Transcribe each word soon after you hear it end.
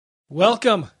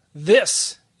Welcome.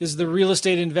 This is the Real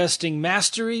Estate Investing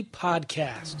Mastery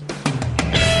Podcast.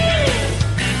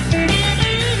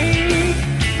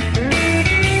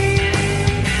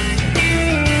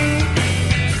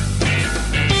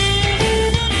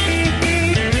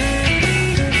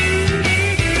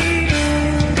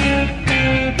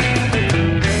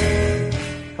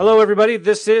 Hello, everybody.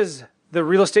 This is the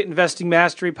Real Estate Investing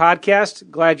Mastery Podcast.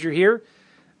 Glad you're here.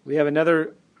 We have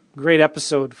another great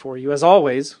episode for you, as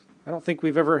always. I don't think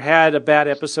we've ever had a bad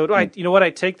episode. You know what? I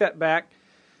take that back.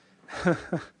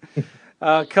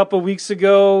 A couple weeks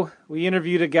ago, we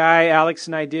interviewed a guy, Alex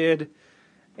and I did,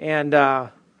 and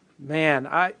man,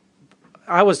 I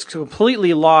was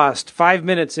completely lost 5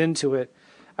 minutes into it.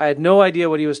 I had no idea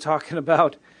what he was talking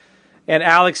about, and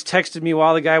Alex texted me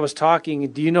while the guy was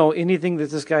talking, do you know anything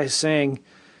that this guy is saying?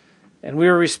 And we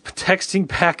were texting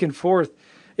back and forth.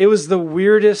 It was the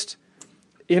weirdest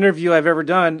interview I've ever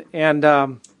done,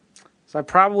 and so I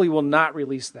probably will not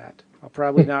release that. I'll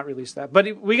probably not release that.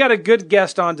 But we got a good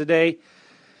guest on today,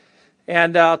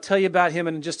 and I'll tell you about him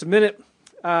in just a minute.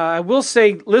 I will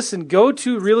say, listen, go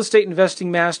to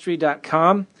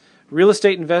realestateinvestingmastery.com,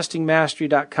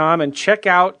 realestateinvestingmastery.com, and check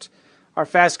out our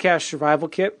Fast Cash Survival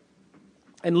Kit.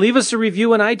 And leave us a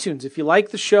review on iTunes. If you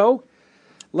like the show,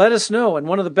 let us know. And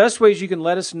one of the best ways you can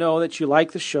let us know that you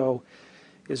like the show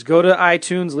is go to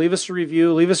iTunes, leave us a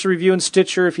review. Leave us a review in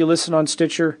Stitcher if you listen on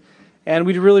Stitcher. And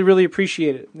we'd really, really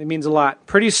appreciate it. It means a lot.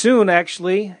 Pretty soon,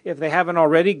 actually, if they haven't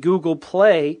already, Google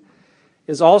Play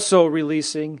is also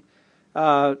releasing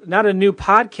not a new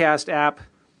podcast app,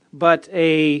 but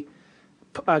a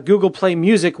Google Play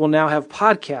Music will now have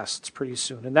podcasts pretty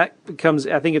soon. And that becomes,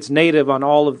 I think it's native on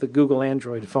all of the Google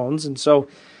Android phones. And so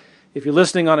if you're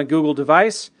listening on a Google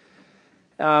device,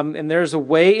 and there's a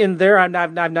way in there,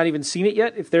 I've not even seen it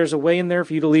yet. If there's a way in there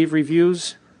for you to leave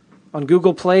reviews on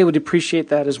Google Play, would appreciate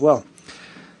that as well.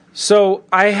 So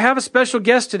I have a special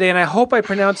guest today, and I hope I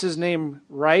pronounce his name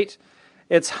right.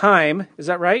 It's Chaim. Is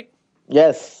that right?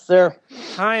 Yes, sir.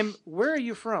 Chaim, where are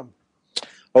you from?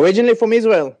 Originally from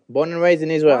Israel. Born and raised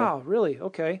in Israel. Wow, really?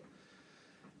 Okay.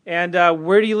 And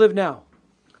where do you live now?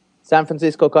 San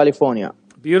Francisco, California.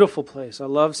 Beautiful place. I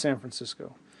love San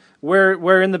Francisco.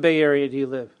 Where in the Bay Area do you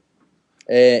live?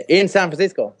 In San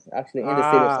Francisco. Actually, in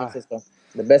the city of San Francisco.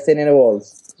 The best city in the world.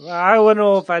 Well, I don't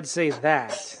know if I'd say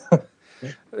that.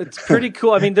 It's pretty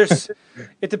cool. I mean,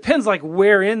 it depends like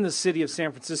where in the city of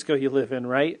San Francisco you live in,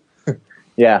 right?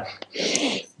 Yeah.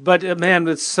 But man,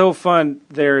 it's so fun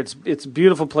there. It's a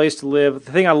beautiful place to live.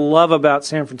 The thing I love about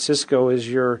San Francisco is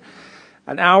you're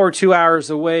an hour, 2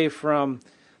 hours away from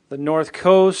the North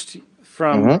Coast,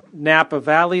 from Napa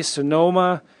Valley,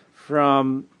 Sonoma,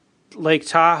 from Lake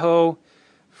Tahoe,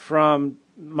 from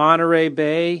Monterey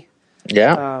Bay.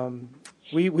 Yeah.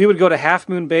 We would go to Half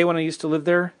Moon Bay when I used to live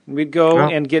there, and we'd go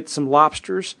and get some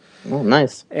lobsters. Oh,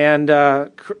 nice. And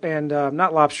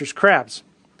not lobsters, crabs.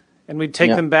 And we'd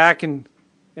take them back and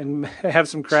have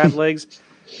some crab legs.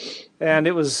 And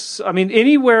it was, I mean,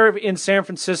 anywhere in San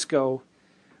Francisco,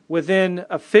 within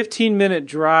a 15-minute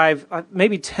drive,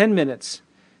 maybe 10 minutes,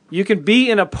 you can be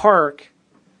in a park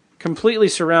completely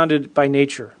surrounded by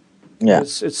nature. Yeah.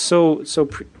 It's so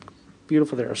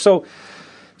beautiful there. So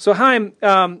Chaim,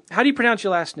 how do you pronounce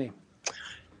your last name?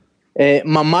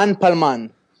 Maman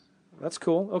Palman. That's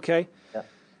cool. Okay. Yeah.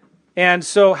 And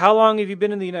so how long have you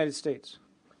been in the United States?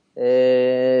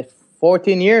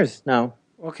 14 years now.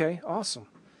 Okay, awesome.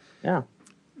 Yeah.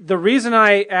 The reason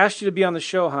I asked you to be on the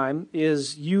show, Chaim,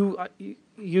 is you I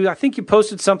think you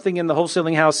posted something in the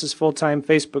Wholesaling House's full-time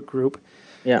Facebook group.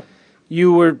 Yeah.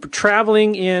 You were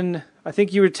traveling in, I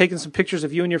think you were taking some pictures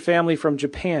of you and your family from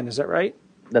Japan. Is that right?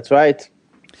 That's right.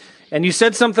 And you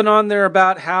said something on there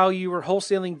about how you were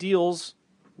wholesaling deals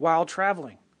while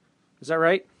traveling. Is that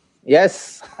right?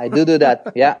 Yes, I do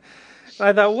that. Yeah.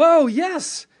 I thought, whoa,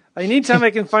 yes. Anytime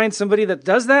I can find somebody that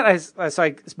does that, I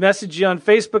messaged you on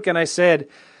Facebook and I said,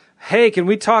 hey, can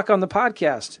we talk on the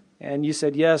podcast? And you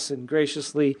said yes and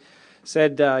graciously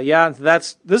said, yeah,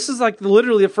 this is like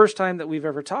literally the first time that we've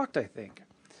ever talked, I think.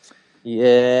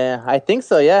 Yeah, I think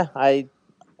so, yeah. I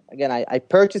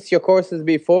purchased your courses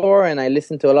before and I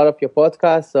listened to a lot of your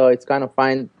podcasts, so it's kind of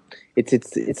fine.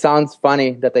 It sounds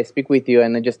funny that I speak with you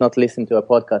and I just not listen to a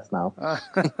podcast now.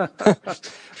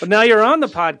 But now you're on the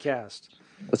podcast.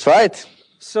 That's right.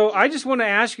 So I just want to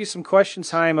ask you some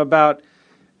questions, Chaim, about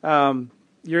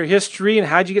your history and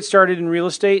how did you get started in real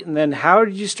estate, and then how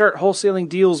did you start wholesaling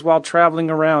deals while traveling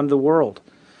around the world?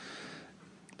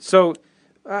 So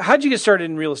how did you get started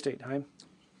in real estate, Chaim?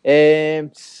 I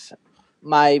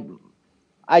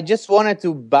just wanted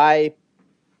to buy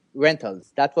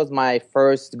rentals. That was my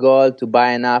first goal, to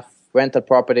buy enough rental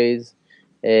properties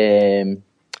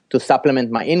to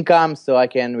supplement my income so I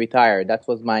can retire. That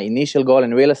was my initial goal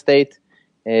in real estate.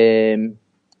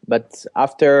 But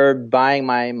after buying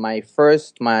my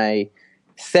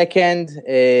second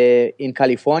in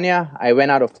California, I ran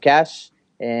out of cash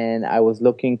and I was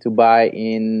looking to buy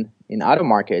in other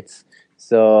markets.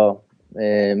 So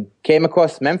came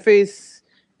across Memphis,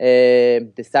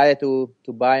 decided to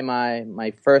buy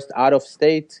my first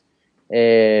out-of-state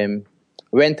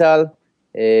rental,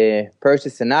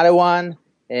 purchased another one,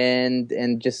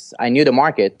 and just I knew the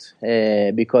market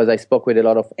because I spoke with a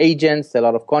lot of agents, a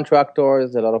lot of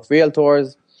contractors, a lot of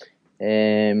realtors,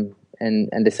 and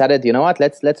decided, you know what,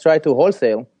 let's try to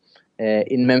wholesale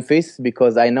in Memphis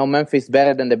because I know Memphis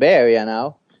better than the Bay Area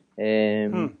now,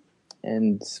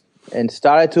 and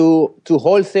started to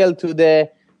wholesale to the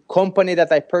company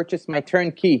that I purchased my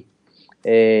turnkey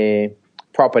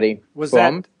property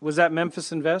from. Was that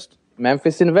Memphis Invest?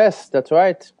 Memphis Invest, that's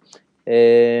right.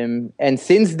 And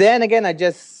since then, again, I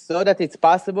just saw that it's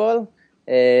possible,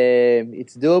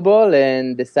 it's doable,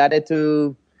 and decided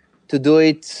to do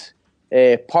it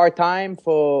part-time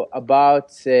for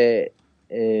about 2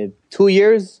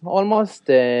 years almost.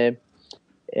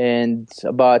 And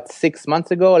about 6 months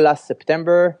ago, last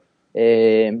September,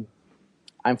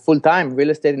 I'm full-time real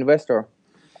estate investor.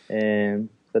 So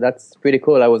that's pretty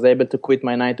cool. I was able to quit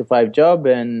my 9-to-5 job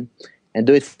and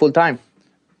do it full-time.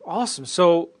 Awesome.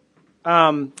 So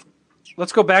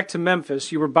let's go back to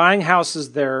Memphis. You were buying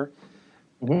houses there.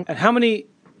 Mm-hmm. And how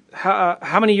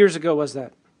many years ago was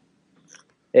that?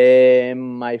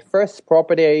 My first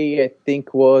property, I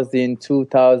think, was in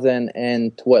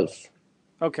 2012.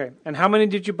 Okay. And how many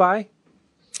did you buy?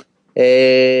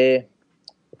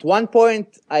 At one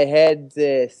point, I had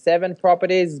 7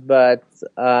 properties, but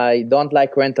I don't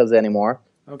like rentals anymore.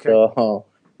 Okay. So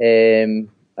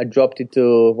I dropped it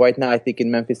to, right now, I think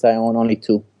in Memphis, I own only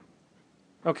 2.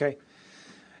 Okay.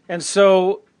 And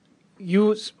so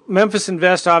Memphis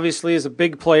Invest obviously is a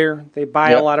big player. They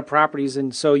buy a lot of properties,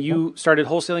 and so you started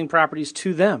wholesaling properties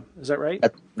to them. Is that right?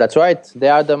 That's right. They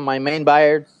are my main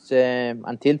buyers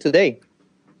until today.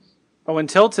 Oh,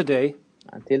 until today?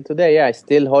 Until today, yeah. I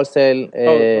still wholesale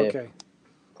okay.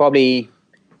 Probably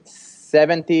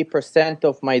 70%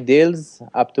 of my deals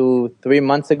up to 3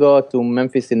 months ago to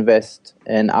Memphis Invest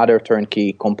and other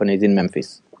turnkey companies in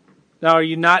Memphis. Now, are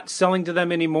you not selling to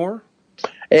them anymore?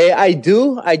 I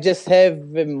do. I just have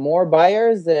more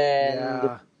buyers,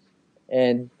 and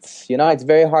it's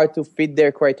very hard to fit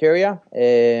their criteria.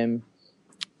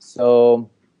 So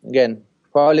again,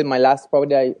 probably my last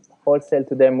property I wholesale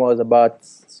to them was about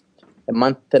a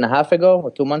month and a half ago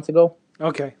or 2 months ago.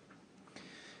 Okay.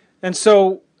 And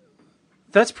so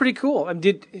that's pretty cool.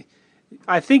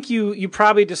 I think you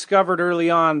probably discovered early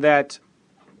on that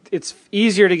it's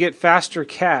easier to get faster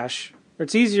cash, or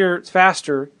it's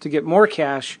faster to get more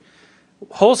cash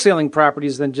wholesaling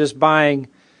properties than just buying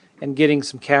and getting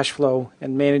some cash flow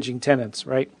and managing tenants,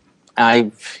 right?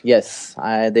 Yes.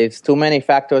 There's too many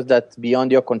factors that's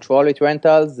beyond your control with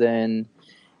rentals, and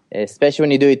especially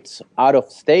when you do it out of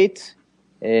state,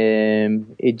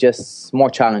 it's just more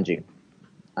challenging,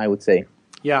 I would say.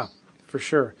 Yeah, for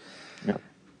sure. Yeah.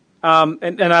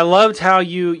 And I loved how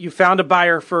you found a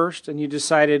buyer first, and you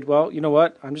decided, well, you know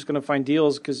what, I'm just going to find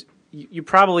deals, because you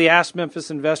probably asked Memphis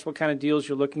Invest what kind of deals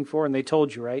you're looking for, and they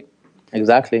told you, right?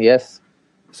 Exactly, yes.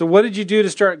 So what did you do to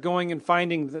start going and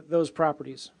finding those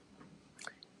properties?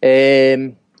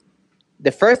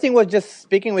 The first thing was just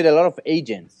speaking with a lot of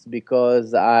agents,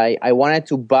 because I wanted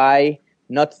to buy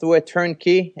not through a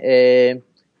turnkey,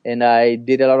 and I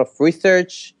did a lot of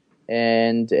research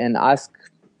and asked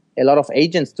a lot of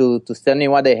agents to send me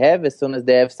what they have as soon as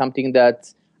they have something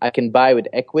that I can buy with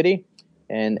equity.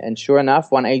 And sure enough,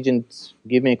 one agent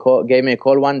gave me a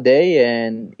call one day,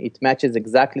 and it matches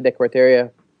exactly the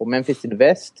criteria for Memphis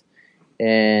Invest,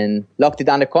 and locked it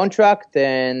under contract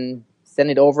and sent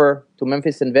it over to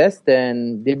Memphis Invest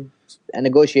and did a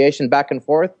negotiation back and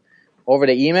forth over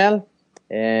the email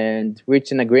and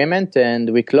reached an agreement,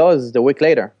 and we closed a week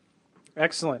later.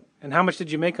 Excellent. And how much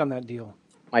did you make on that deal?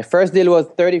 My first deal was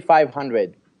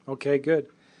 $3,500. Okay, good.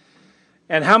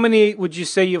 And how many would you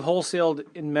say you've wholesaled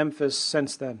in Memphis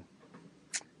since then?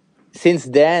 Since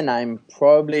then, I'm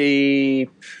probably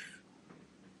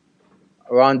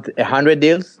around 100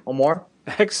 deals or more.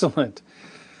 Excellent.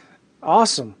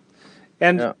 Awesome.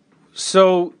 And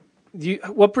so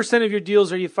what percent of your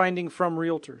deals are you finding from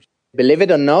realtors? Believe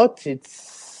it or not, it's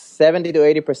 70 to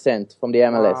 80% from the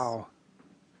MLS. Wow.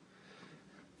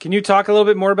 Can you talk a little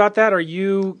bit more about that? Are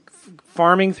you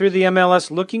farming through the MLS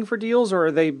looking for deals, or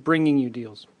are they bringing you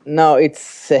deals? No,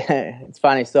 it's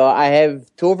funny. So I have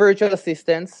 2 virtual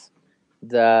assistants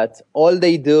that all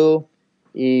they do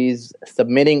is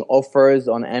submitting offers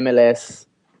on MLS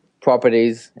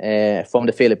properties from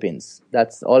the Philippines.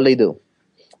 That's all they do.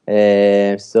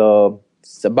 So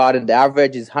it's about the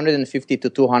average is 150 to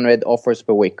 200 offers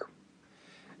per week.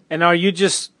 And you're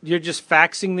just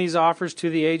faxing these offers to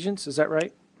the agents? Is that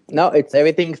right? No, it's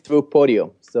everything through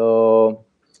Podio. So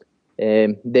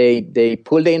they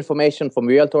pull the information from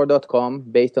Realtor.com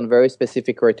based on very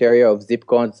specific criteria of zip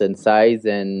codes and size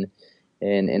and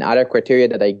other criteria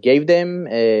that I gave them.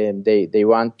 They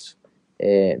want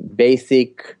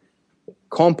basic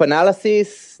comp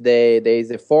analysis. There is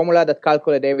a formula that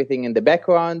calculates everything in the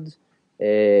background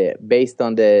based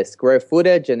on the square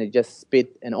footage, and it just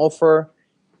spit an offer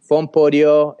from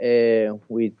Podio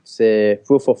with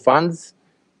proof of funds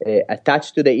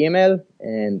attached to the email,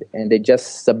 and they're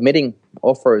just submitting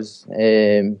offers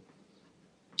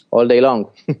all day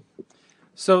long.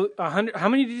 So 100, how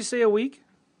many did you say a week?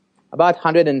 About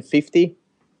 150.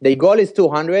 The goal is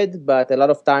 200, but a lot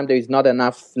of time there is not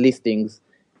enough listings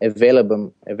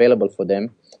available for them.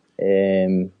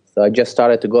 So I just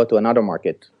started to go to another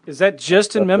market. Is that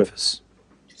just in Memphis?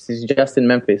 This is just in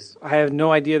Memphis. I have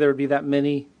no idea there would be that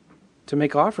many to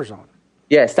make offers on.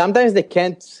 Yeah, sometimes they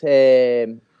can't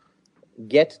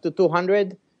get to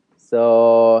 200,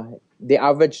 so the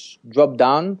average dropped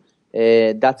down.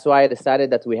 That's why I decided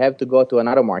that we have to go to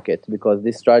another market, because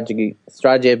this strategy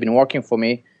has been working for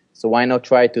me. So why not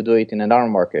try to do it in another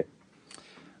market?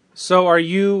 So are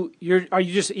you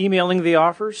just emailing the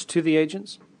offers to the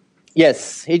agents?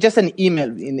 Yes, it's just an email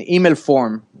in the email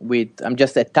form. I'm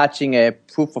just attaching a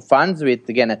proof of funds with,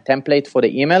 again, a template for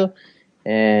the email,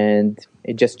 and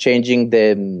it's just changing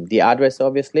the address,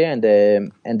 obviously, and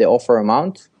the offer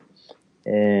amount,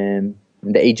 and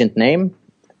the agent name,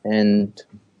 and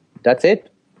that's it.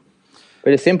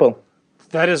 Pretty simple.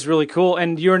 That is really cool.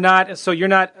 And you're not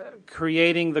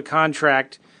creating the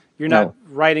contract. You're not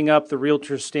writing up the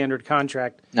realtor standard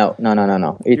contract. No.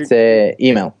 It's a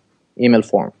email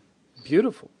form.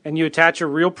 Beautiful. And you attach a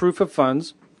real proof of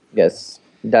funds. Yes,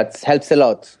 that helps a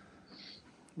lot.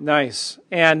 Nice.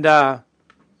 And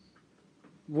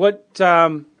what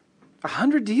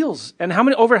 100 deals? And how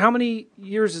many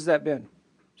years has that been?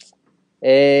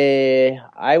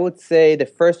 I would say the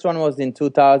first one was in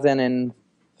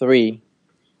 2003.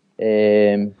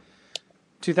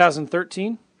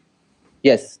 2013?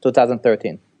 Yes,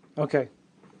 2013. Okay.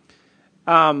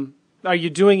 Are you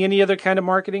doing any other kind of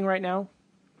marketing right now?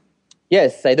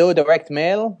 Yes, I do direct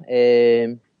mail.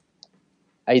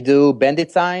 I do bandit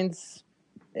signs,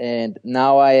 and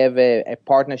now I have a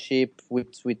partnership with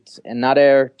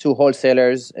another 2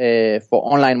 wholesalers for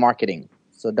online marketing.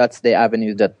 So that's the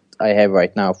avenue that I have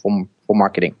right now for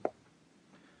marketing.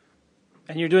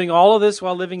 And you're doing all of this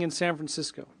while living in San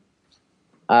Francisco?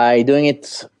 I doing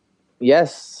it.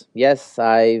 Yes.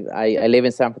 I live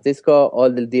in San Francisco.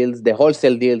 All the deals, the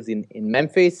wholesale deals in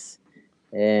Memphis,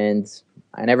 and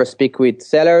I never speak with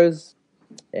sellers,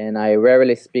 and I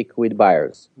rarely speak with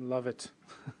buyers. Love it.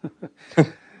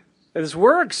 This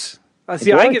works.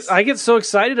 See, I get so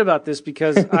excited about this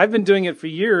because I've been doing it for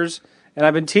years, and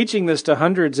I've been teaching this to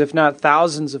hundreds, if not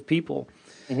thousands of people.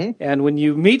 Mm-hmm. And when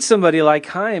you meet somebody like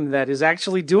Chaim that is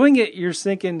actually doing it, you're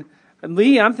thinking,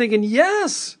 Lee, I'm thinking,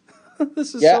 yes,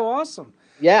 this is so awesome.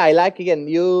 Yeah, I like, again,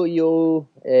 you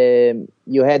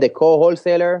had a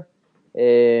co-wholesaler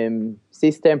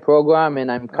system program,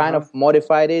 and I'm kind of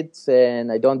modified it,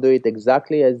 and I don't do it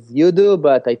exactly as you do,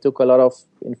 but I took a lot of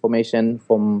information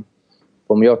from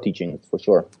your teachings, for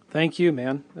sure. Thank you,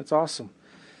 man. That's awesome.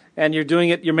 And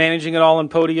you're managing it all in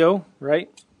Podio, right?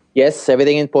 Yes,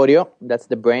 everything in Podio. That's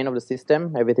the brain of the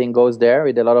system. Everything goes there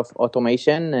with a lot of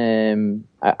automation.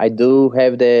 I do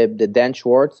have the Dan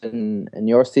Schwartz in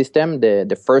your system,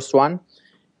 the first one,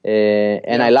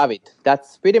 and I love it.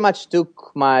 That's pretty much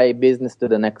took my business to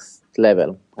the next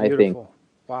level, I think.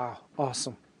 Wow,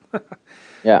 awesome.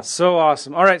 Yeah. So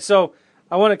awesome. All right, so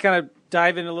I want to kind of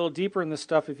dive in a little deeper in this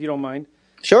stuff, if you don't mind.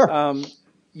 Sure.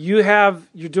 You're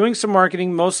doing some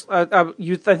marketing.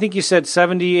 I think you said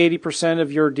 70-80%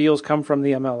 of your deals come from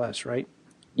the MLS, right?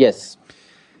 Yes.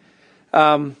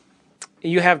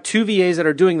 You have 2 VAs that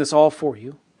are doing this all for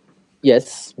you.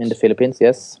 Yes, in the Philippines.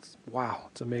 Yes. Wow,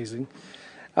 it's amazing.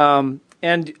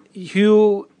 And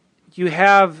you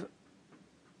have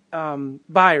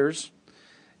buyers.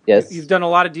 Yes. You've done a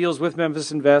lot of deals with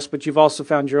Memphis Invest, but you've also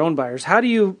found your own buyers. How do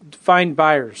you find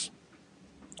buyers?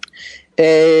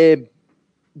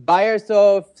 Buyers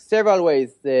of several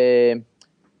ways.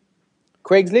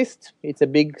 Craigslist, it's a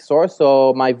big source.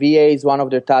 So my VA's one of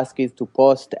their tasks is to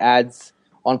post ads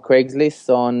on Craigslist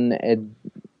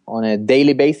on a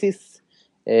daily basis.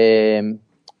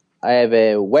 I have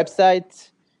a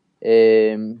website,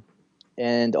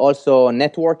 and also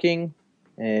networking,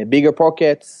 Bigger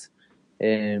Pockets,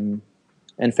 and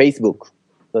Facebook.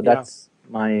 So that's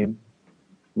my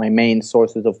main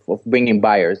sources of bringing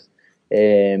buyers,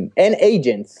 and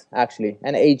agents actually,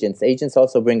 and agents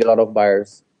also bring a lot of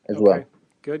buyers as well.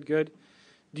 Good.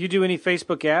 Do you do any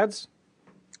Facebook ads?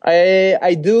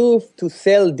 I do to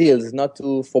sell deals, not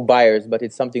for buyers, but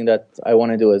it's something that I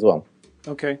want to do as well.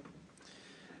 Okay.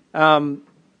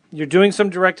 You're doing some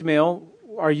direct mail.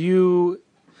 Are you?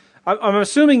 I'm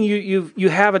assuming you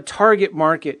have a target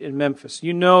market in Memphis.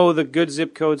 You know the good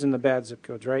zip codes and the bad zip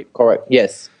codes, right? Correct.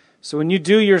 Yes. So when you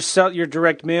do your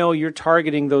direct mail, you're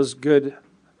targeting those good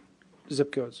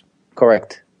zip codes.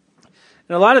 Correct.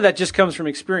 And a lot of that just comes from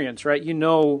experience, right? You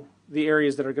know the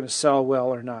areas that are going to sell well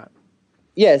or not.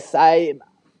 Yes.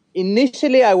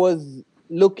 Initially I was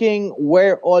looking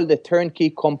where all the turnkey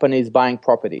companies buying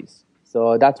properties.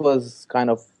 So that was kind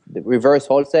of the reverse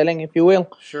wholesaling, if you will.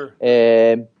 Sure.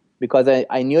 Because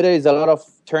I knew there is a lot of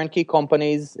turnkey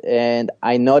companies, and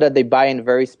I know that they buy in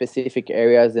very specific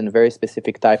areas and very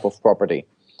specific type of property.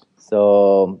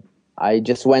 So I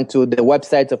just went to the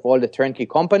websites of all the turnkey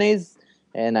companies,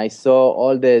 and I saw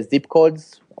all the zip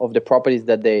codes of the properties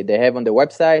that they have on the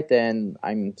website, and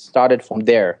I started from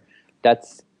there.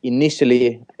 That's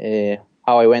initially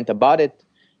how I went about it.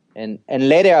 And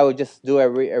later I would just do a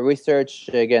research,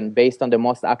 again, based on the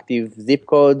most active zip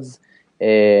codes,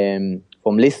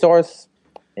 from listsource.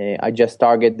 I just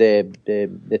target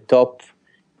the top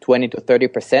 20 to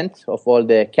 30% of all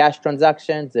the cash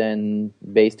transactions, and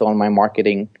based on my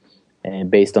marketing,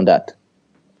 based on that.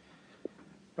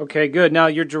 Okay, good. Now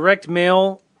your direct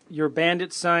mail, your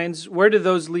bandit signs, where do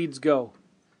those leads go?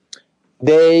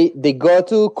 They go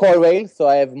to CallRail, so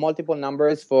I have multiple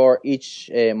numbers for each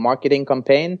marketing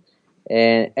campaign,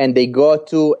 and they go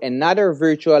to another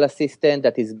virtual assistant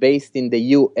that is based in the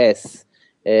US.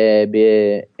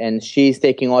 And she's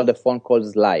taking all the phone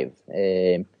calls live.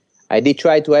 I did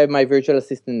try to have my virtual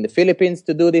assistant in the Philippines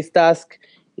to do this task.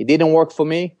 It didn't work for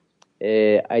me.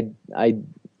 I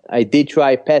did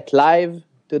try Pet Live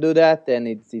to do that, and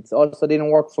it's also didn't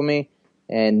work for me.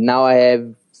 And now I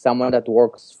have someone that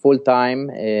works full time.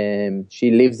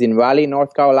 She lives in Raleigh,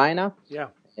 North Carolina. Yeah.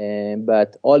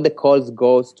 But all the calls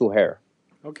goes to her.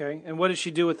 Okay. And what does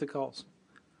she do with the calls?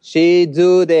 She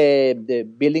do the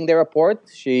building the report.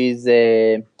 She's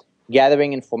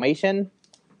gathering information,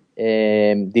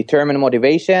 determine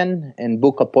motivation, and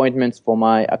book appointments for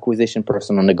my acquisition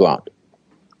person on the ground.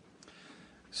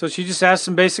 So she just asks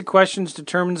some basic questions,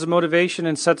 determines the motivation,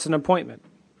 and sets an appointment.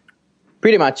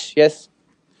 Pretty much, yes.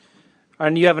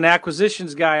 And you have an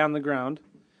acquisitions guy on the ground.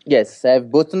 Yes, I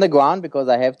have boots on the ground because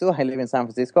I have to. I live in San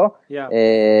Francisco. Yeah.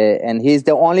 And he's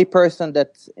the only person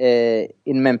that's in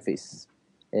Memphis.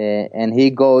 And he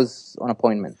goes on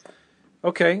appointment.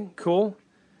 Okay, cool.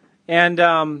 And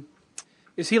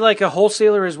is he like a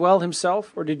wholesaler as well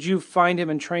himself, or did you find him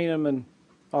and train him and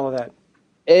all of that?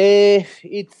 He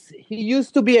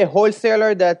used to be a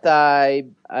wholesaler that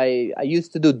I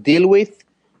used to do deal with,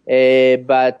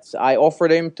 but I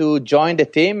offered him to join the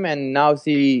team, and now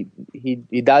he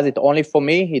does it only for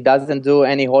me. He doesn't do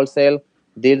any wholesale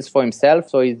deals for himself,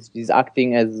 so he's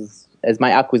acting as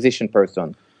my acquisition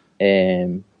person.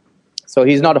 So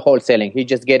he's not wholesaling. He's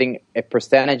just getting a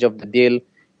percentage of the deal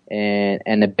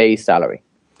and a base salary.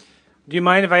 Do you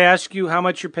mind if I ask you how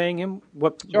much you're paying him?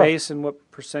 What Sure. base and what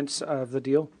percent of the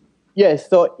deal? Yes.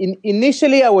 So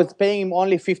initially I was paying him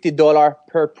only $50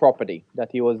 per property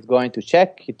that he was going to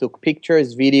check. He took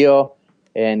pictures, video,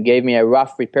 and gave me a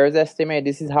rough repairs estimate.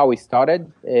 This is how we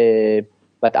started.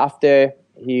 But after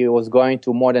he was going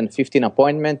to more than 15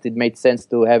 appointments, it made sense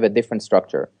to have a different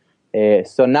structure.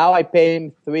 So now I pay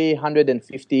him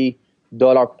 $350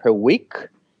 per week,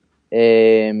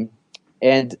 and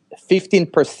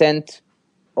 15%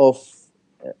 of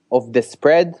the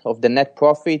spread of the net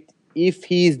profit if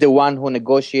he is the one who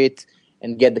negotiates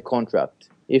and get the contract.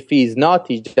 If he is not,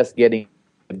 he's just getting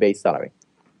a base salary.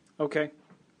 Okay.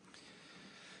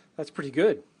 That's pretty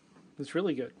good. That's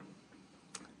really good.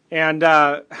 And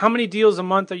how many deals a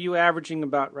month are you averaging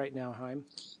about right now, Chaim?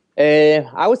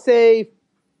 I would say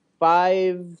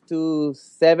 5 to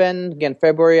 7. Again,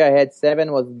 February I had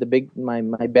 7 was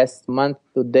my best month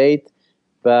to date,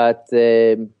 but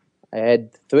I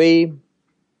had 3,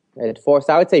 I had 4.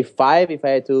 So I would say 5. If I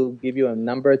had to give you a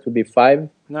number, it would be 5.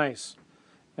 Nice.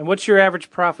 And what's your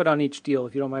average profit on each deal,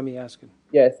 if you don't mind me asking?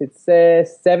 Yes, it's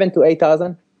 7 to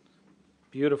 8,000.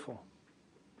 Beautiful.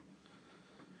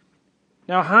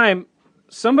 Now, Chaim,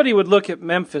 somebody would look at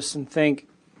Memphis and think,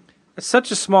 it's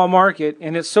such a small market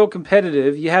and it's so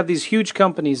competitive. You have these huge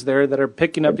companies there that are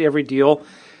picking up every deal.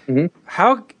 Mm-hmm.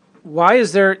 How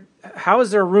is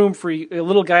there room for a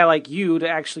little guy like you to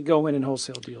actually go in and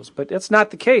wholesale deals? But that's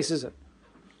not the case, is it?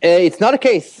 It's not a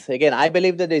case. Again, I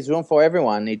believe that there's room for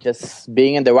everyone. It's just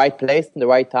being in the right place in the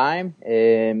right time,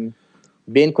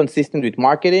 being consistent with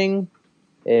marketing,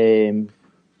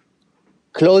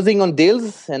 closing on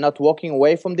deals and not walking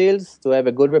away from deals, to have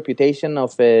a good reputation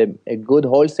of a good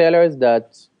wholesalers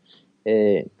that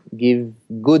give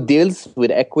good deals with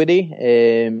equity.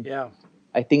 Yeah.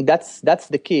 I think that's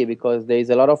the key, because there's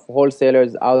a lot of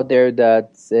wholesalers out there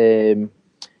that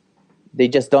they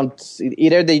just don't,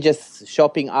 either they just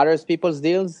shopping other people's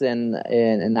deals, and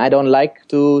I don't like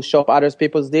to shop other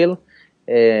people's deal,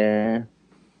 and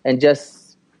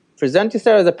just present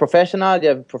yourself as a professional. You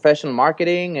have professional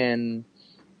marketing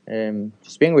and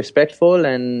just being respectful.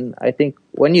 And I think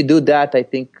when you do that, I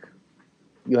think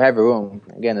you have a room,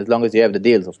 again, as long as you have the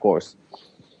deals, of course.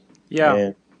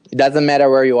 Yeah. It doesn't matter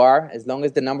where you are, as long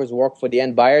as the numbers work for the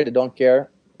end buyer. They don't care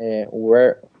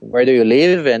where do you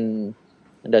live, and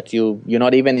that you're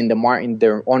not even in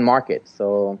their own market.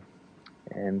 So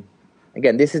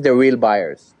again, this is the real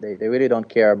buyers. They really don't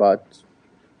care about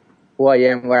who I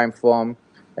am, where I'm from,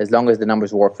 as long as the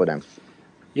numbers work for them.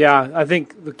 Yeah, I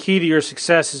think the key to your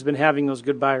success has been having those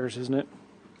good buyers, isn't it?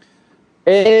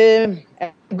 And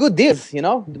good deals,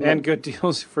 And good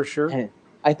deals, for sure.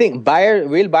 I think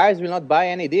real buyers will not buy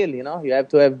any deal. You have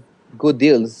to have good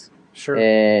deals. Sure.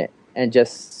 And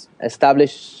just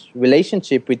establish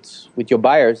relationship with your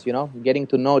buyers. Getting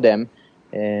to know them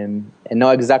and know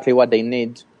exactly what they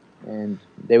need, and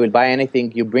they will buy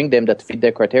anything you bring them that fit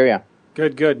their criteria.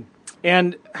 Good.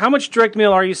 And how much direct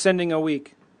mail are you sending a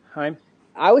week, Chaim?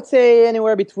 I would say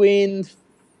anywhere between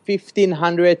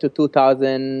 1,500 to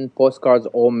 2,000 postcards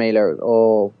or mailers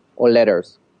or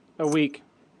letters. A week.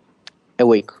 A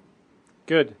week.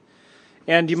 Good.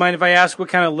 And do you mind if I ask what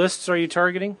kind of lists are you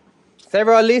targeting?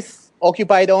 Several lists.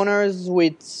 Occupied owners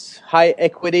with high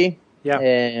equity.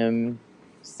 Yeah.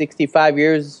 65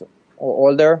 years or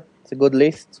older. It's a good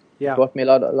list. Yeah. Brought me a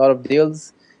lot of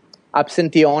deals.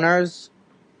 Absentee owners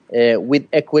with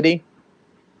equity.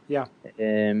 Yeah.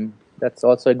 That's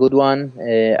also a good one.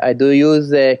 I do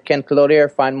use Ken Clothier,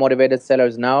 Find Motivated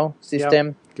Sellers Now system.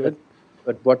 Yeah. Good.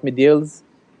 That brought me deals.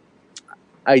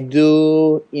 I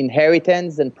do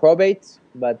inheritance and probate,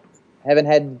 but haven't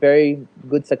had very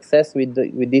good success with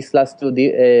these last two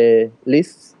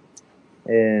lists.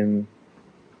 And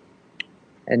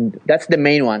that's the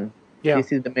main one. Yeah.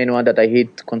 This is the main one that I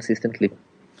hit consistently.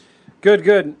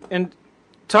 Good. And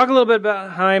talk a little bit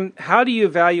about, Chaim, how do you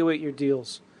evaluate your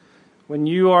deals? When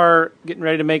you are getting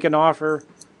ready to make an offer,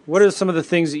 what are some of the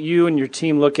things that you and your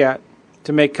team look at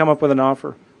to come up with an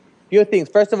offer? Few things.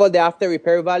 First of all, the after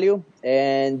repair value,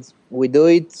 and we do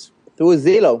it through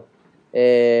Zillow,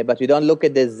 but we don't look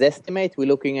at the Zestimate. We're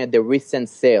looking at the recent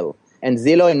sale. And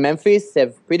Zillow in Memphis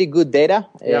have pretty good data.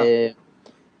 Yeah.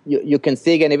 You can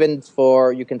see again,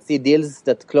 you can see deals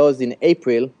that closed in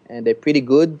April, and they're pretty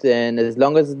good. And as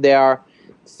long as they are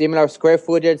similar square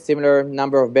footage, similar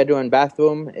number of bedroom and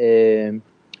bathroom,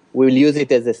 we'll use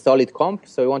it as a solid comp.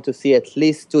 So we want to see at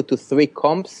least 2 to 3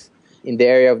 comps in the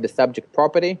area of the subject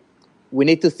property. We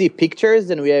need to see pictures,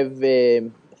 and we have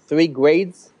 3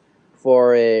 grades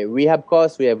for rehab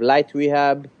costs. We have light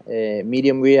rehab,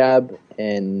 medium rehab,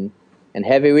 and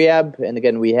heavy rehab. And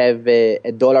again, we have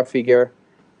a dollar figure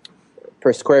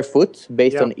per square foot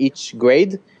based on each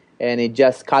grade, and it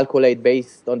just calculates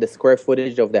based on the square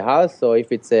footage of the house. So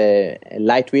if it's a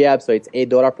light rehab, so it's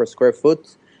 $8 per square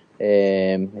foot.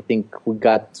 I think we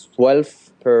got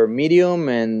 12 per medium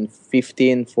and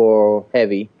 15 for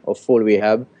heavy or full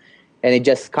rehab. And it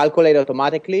just calculates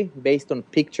automatically based on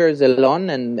pictures alone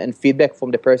and feedback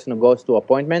from the person who goes to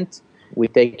appointment. We're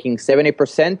taking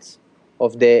 70%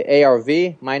 of the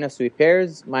ARV minus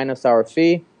repairs, minus our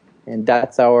fee, and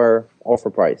that's our offer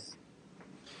price.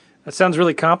 That sounds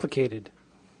really complicated.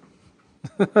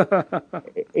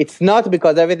 It's not,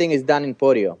 because everything is done in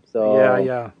Podio. So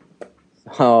Yeah.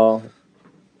 So,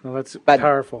 Well, that's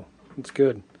powerful. It's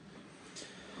good.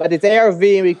 But it's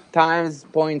ARV times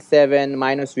 0.7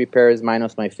 minus repairs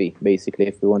minus my fee, basically,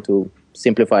 if we want to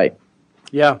simplify.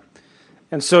 Yeah.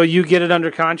 And so you get it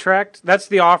under contract. That's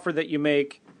the offer that you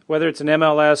make, whether it's an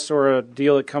MLS or a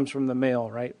deal that comes from the mail,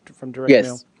 right? From direct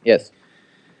mail. Yes.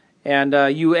 And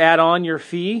you add on your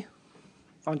fee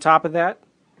on top of that?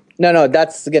 No,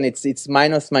 that's, again, it's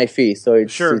minus my fee. So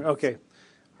it's... Sure, okay.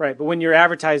 Right, but when you're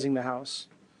advertising the house,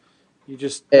 you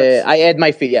just... I add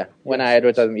my fee, yeah. When I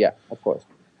advertise, yeah, of course.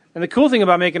 And the cool thing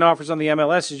about making offers on the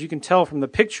MLS is you can tell from the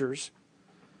pictures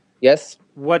Yes,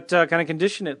 What kind of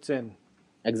condition it's in?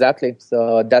 exactly.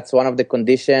 So that's one of the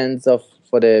conditions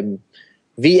for the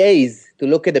VAs to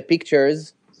look at the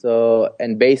pictures. So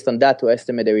and based on that to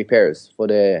estimate the repairs for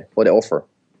the offer.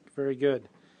 Very good.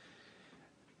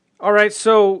 All right,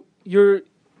 so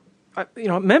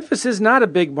Memphis is not a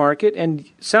big market, and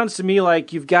sounds to me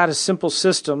like you've got a simple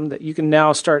system that you can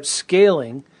now start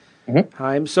scaling.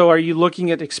 So are you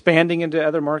looking at expanding into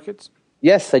other markets?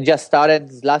 Yes, I just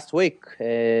started last week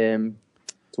to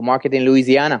market in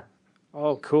Louisiana.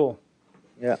 Oh, cool.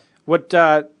 Yeah.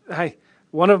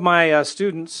 One of my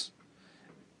students,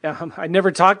 I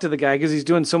never talked to the guy because he's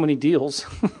doing so many deals.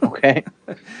 Okay.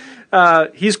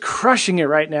 He's crushing it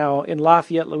right now in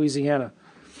Lafayette, Louisiana.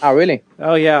 Oh, really?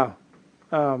 Oh, yeah.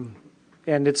 And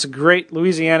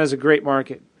Louisiana's a great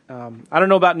market. I don't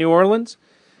know about New Orleans,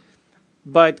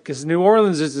 but because New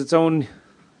Orleans is its own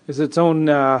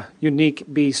unique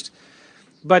beast.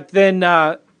 But then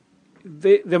the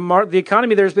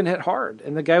economy there has been hit hard,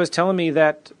 and the guy was telling me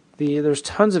that there's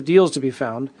tons of deals to be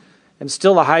found, and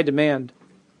still a high demand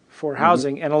for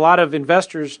housing, and a lot of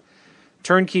investors,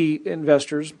 turnkey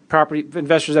investors, property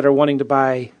investors that are wanting to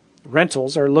buy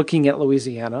rentals are looking at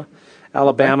Louisiana,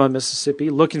 Alabama,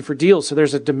 Mississippi, looking for deals. So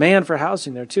there's a demand for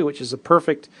housing there too, which is a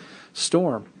perfect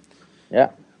storm. Yeah.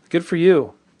 Good for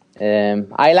you.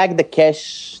 I like the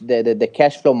cash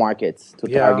flow markets to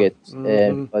target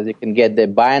because you can get the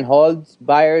buy and hold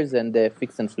buyers and the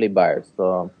fix and flip buyers.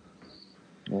 So,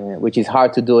 which is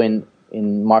hard to do in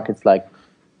markets like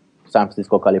San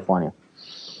Francisco, California.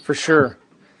 For sure.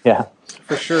 Yeah.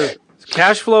 For sure.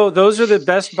 Cash flow, those are the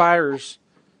best buyers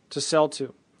to sell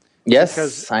to. Yes,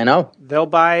 because I know. They'll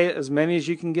buy as many as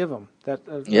you can give them that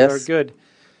are good.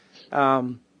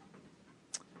 Let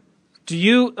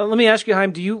me ask you,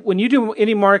 Chaim, when you do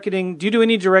any marketing, do you do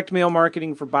any direct mail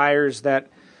marketing for buyers that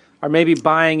are maybe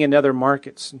buying in other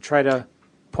markets and try to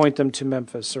point them to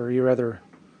Memphis or your other?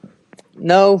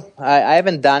 No, I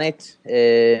haven't done it.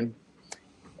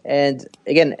 And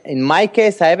again, in my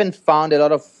case, I haven't found a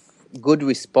lot of good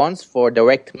response for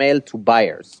direct mail to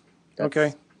buyers. That's,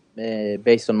 okay.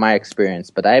 Based on my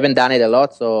experience, but I haven't done it a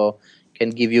lot, so can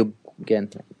give you again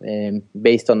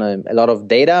based on a lot of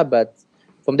data. But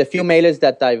from the few mailers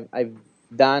that I've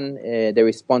done, the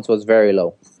response was very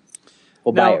low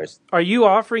for buyers. Are you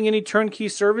offering any turnkey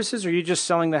services, or are you just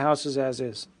selling the houses as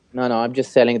is? No, I'm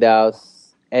just selling the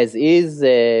house as is.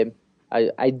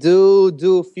 I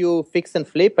do few fix and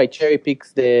flip. I cherry pick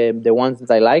the ones that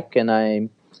I like, and I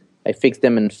fix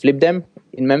them and flip them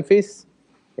in Memphis.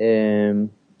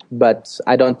 But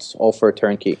I don't offer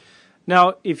turnkey.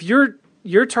 Now, if you're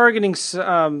targeting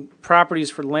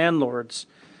properties for landlords,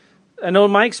 I know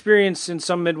in my experience in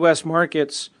some Midwest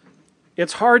markets,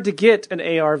 it's hard to get an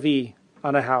ARV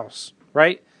on a house,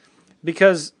 right?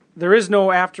 Because there is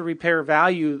no after repair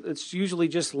value. It's usually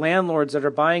just landlords that are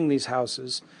buying these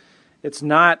houses. It's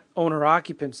not owner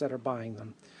occupants that are buying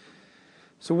them.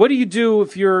 So what do you do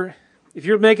if you're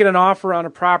making an offer on a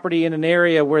property in an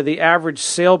area where the average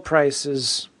sale price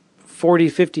is 40,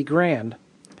 50 grand?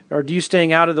 Or are you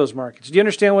staying out of those markets? Do you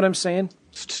understand what I'm saying?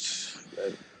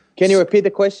 Can you repeat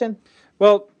the question?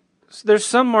 Well, there's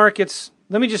some markets.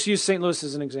 Let me just use St. Louis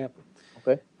as an example.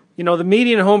 Okay. The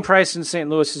median home price in St.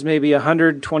 Louis is maybe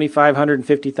 $125,000,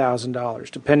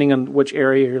 $150,000, depending on which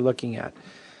area you're looking at.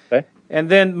 Okay. And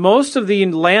then most of the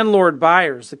landlord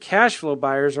buyers, the cash flow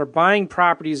buyers, are buying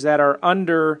properties that are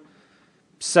under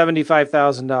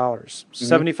 $75,000.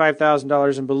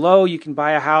 $75,000 and below, you can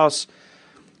buy a house,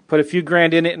 put a few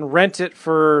grand in it, and rent it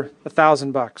for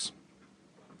 $1,000.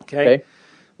 Okay?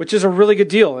 Which is a really good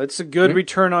deal. It's a good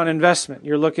return on investment.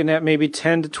 You're looking at maybe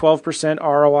 10 to 12%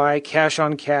 ROI, cash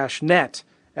on cash net,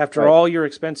 after all your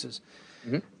expenses.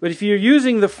 But if you're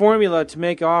using the formula to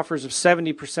make offers of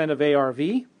 70% of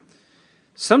ARV,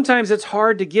 sometimes it's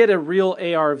hard to get a real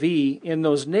ARV in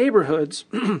those neighborhoods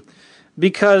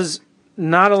because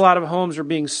not a lot of homes are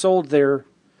being sold there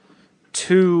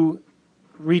to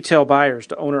retail buyers,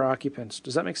 to owner occupants.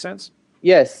 Does that make sense?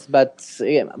 Yes, but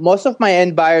most of my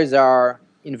end buyers are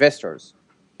investors,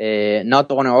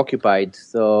 not owner occupied.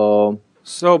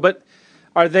 But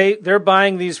they're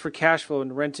buying these for cash flow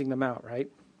and renting them out, right?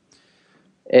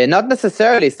 Not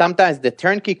necessarily. Sometimes the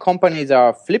turnkey companies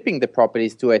are flipping the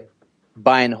properties to a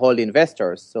buy and hold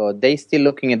investors, so they still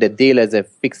looking at the deal as a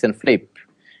fix and flip.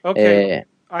 Okay,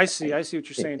 I see what you're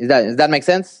saying. Does that make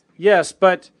sense? Yes,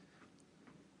 but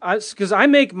because I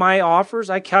make my offers,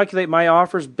 I calculate my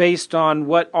offers based on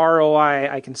what ROI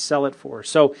I can sell it for.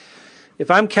 So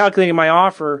if I'm calculating my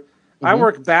offer, I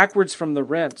work backwards from the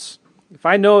rents. If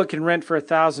I know it can rent for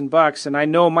 $1,000 and I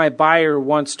know my buyer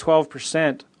wants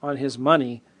 12% on his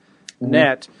money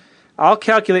net, I'll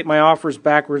calculate my offers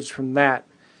backwards from that.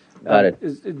 Got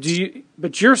it.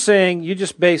 But you're saying you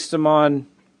just based them on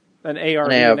an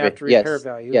ARV, an after repair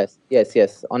value.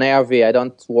 Yes. On ARV, I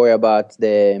don't worry about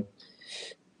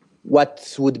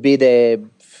what would be the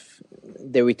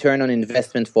return on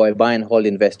investment for a buy and hold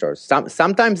investors.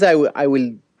 Sometimes I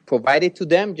will provide it to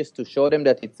them just to show them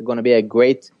that it's going to be a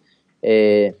great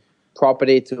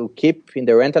property to keep in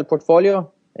the rental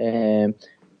portfolio.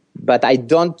 But I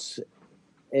don't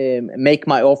make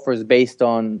my offers based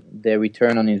on the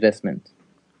return on investment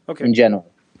in general.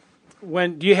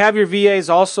 Do you have your VAs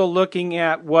also looking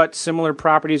at what similar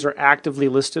properties are actively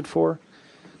listed for?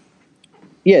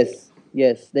 Yes.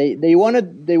 They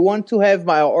want to have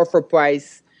my offer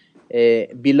price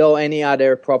below any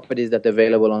other properties that are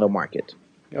available on the market.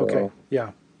 Okay. So,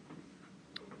 yeah.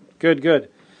 Good.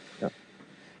 Yeah.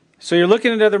 So you're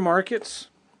looking at other markets.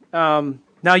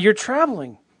 Now you're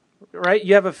traveling, right?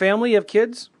 You have a family, you have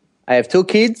kids? I have 2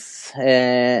 kids,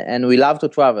 and we love to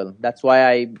travel. That's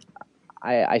why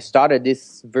I started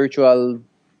this virtual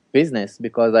business,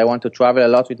 because I want to travel a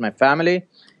lot with my family.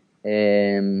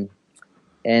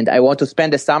 And I want to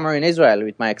spend the summer in Israel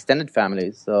with my extended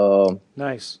family. So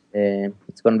nice.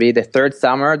 It's going to be the 3rd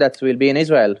summer that we'll be in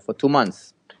Israel for 2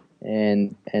 months.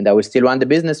 And I will still run the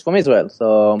business from Israel.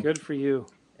 So good for you.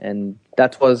 And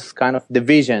that was kind of the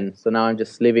vision. So now I'm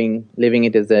just living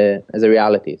it as a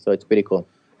reality. So it's pretty cool.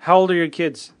 How old are your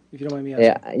kids, if you don't mind me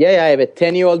asking? Yeah. I have a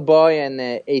 10-year-old boy and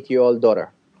an 8-year-old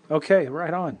daughter. Okay,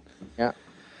 right on. Yeah.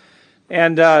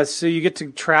 And so you get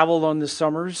to travel on the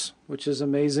summers, which is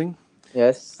amazing.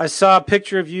 Yes. I saw a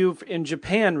picture of you in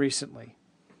Japan recently.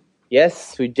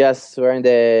 Yes, we're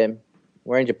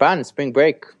in Japan, spring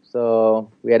break. So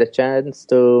we had a chance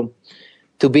to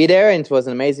be there, and it was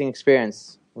an amazing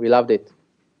experience. We loved it.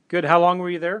 Good. How long were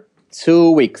you there?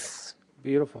 2 weeks.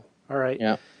 Beautiful. All right.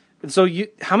 Yeah. And so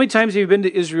how many times have you been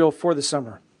to Israel for the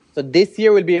summer? So this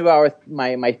year will be my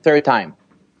 3rd time.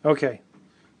 Okay.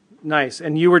 Nice.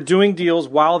 And you were doing deals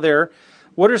while there.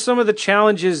 What are some of the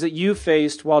challenges that you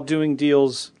faced while doing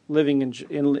deals living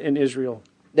in Israel?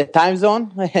 The time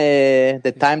zone,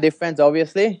 the time difference,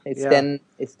 obviously. It's 10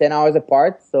 hours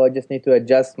apart, so I just need to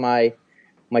adjust my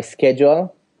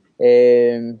schedule.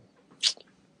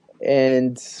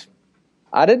 And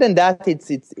other than that,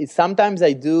 it's sometimes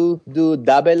I do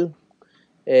double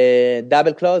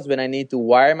close when I need to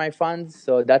wire my funds.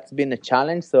 So that's been a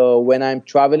challenge. So when I'm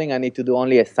traveling, I need to do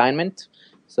only assignment.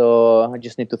 So I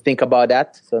just need to think about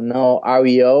that. So no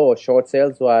REO or short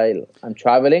sales while I'm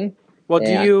traveling. Well,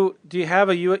 do you have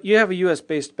a US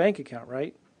based bank account,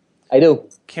 right? I do.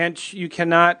 Can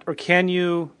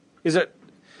you? Is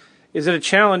it a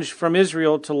challenge from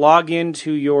Israel to log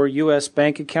into your US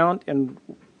bank account and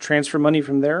transfer money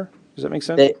from there? Does that make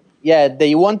sense?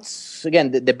 They won't.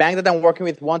 Again, the bank that I'm working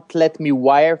with won't let me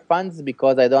wire funds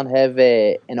because I don't have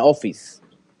an office.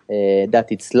 That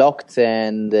it's locked,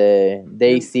 and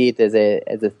they see it as a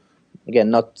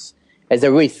not as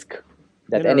a risk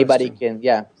that anybody can.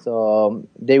 Yeah, so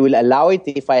they will allow it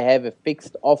if I have a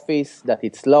fixed office that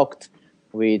it's locked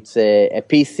with a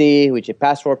PC, which is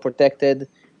password protected,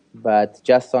 but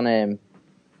just on a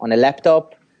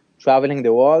laptop traveling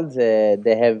the world,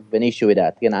 they have an issue with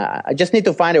that. I just need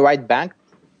to find the right bank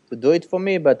to do it for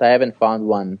me, but I haven't found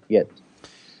one yet.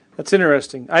 That's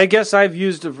interesting. I guess I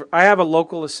have a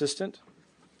local assistant.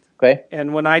 Okay.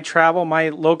 And when I travel, my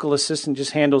local assistant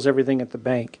just handles everything at the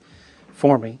bank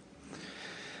for me.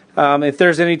 If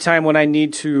there's any time when I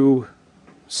need to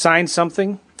sign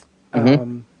something,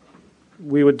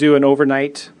 we would do an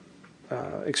overnight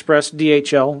express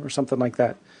DHL or something like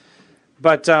that.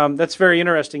 But that's very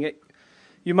interesting.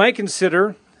 You might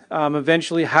consider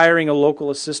eventually hiring a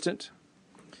local assistant.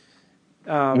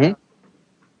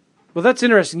 Well, that's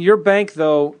interesting. Your bank,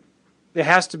 though, it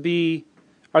has to be.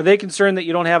 Are they concerned that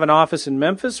you don't have an office in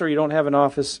Memphis or you don't have an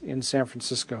office in San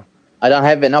Francisco? I don't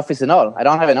have an office at all. I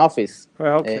don't have an office.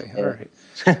 Well, okay, all right.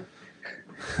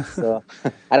 So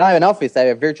I don't have an office. I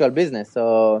have a virtual business.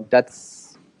 So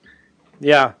that's.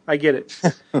 Yeah, I get it.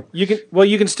 You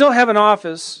can still have an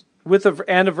office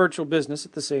and a virtual business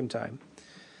at the same time.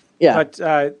 Yeah.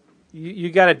 But you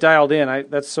got it dialed in.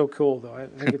 That's so cool, though. I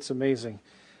think it's amazing.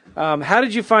 How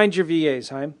did you find your VAs,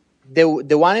 Haim?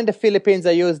 The one in the Philippines,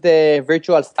 I used the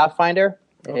virtual staff finder,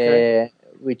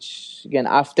 which, again,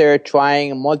 after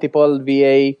trying multiple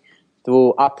VA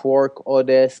through Upwork,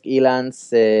 Odesk,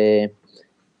 Elance,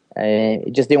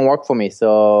 it just didn't work for me.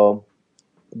 So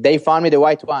they found me the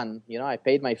right one. I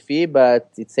paid my fee,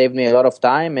 but it saved me a lot of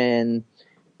time, and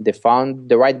they found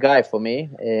the right guy for me.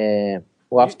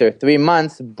 Who after 3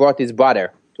 months brought his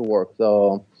brother to work.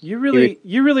 So you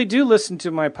really do listen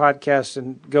to my podcast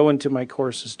and go into my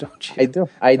courses, don't you?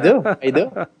 I do.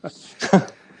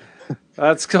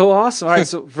 That's cool. Awesome. All right.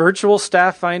 So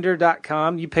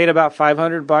virtualstafffinder.com. You paid about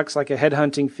 $500, like a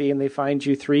headhunting fee, and they find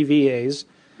you 3 VAs.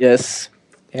 Yes.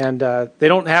 And they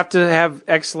don't have to have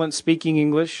excellent speaking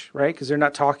English, right? Because they're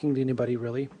not talking to anybody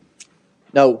really.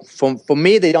 No, for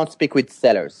me, they don't speak with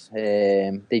sellers.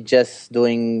 They're just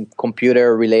doing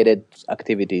computer-related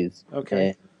activities.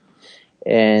 Okay.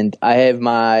 And I have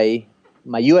my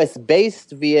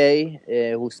US-based VA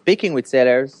who's speaking with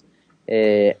sellers.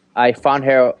 I found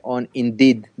her on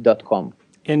Indeed.com.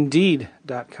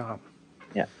 Indeed.com.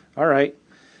 Yeah. All right.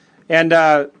 And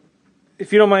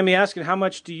if you don't mind me asking, how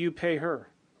much do you pay her?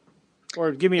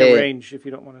 Or give me a range if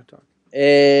you don't want to talk.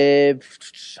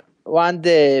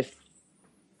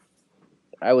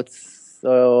 I would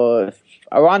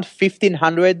around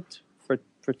 1,500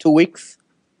 for 2 weeks.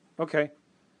 Okay.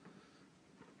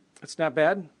 That's not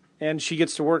bad. And she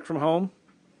gets to work from home?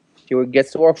 She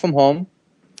gets to work from home.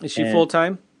 Is she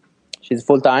full-time? She's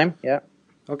full-time, yeah.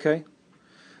 Okay.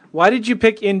 Why did you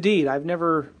pick Indeed? I've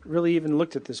never really even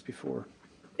looked at this before.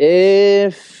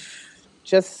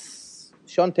 Just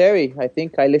Sean Terry. I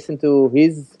think I listened to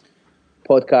his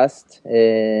podcast,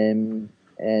 and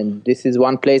this is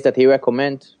one place that he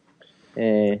recommends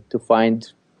to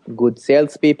find good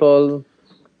salespeople,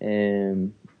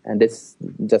 and that's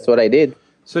what I did.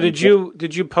 So did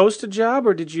you post a job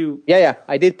or did you? Yeah.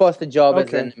 I did post a job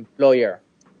as an employer,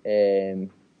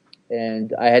 and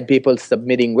I had people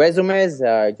submitting resumes.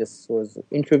 I just was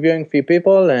interviewing a few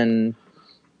people and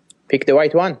picked the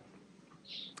right one.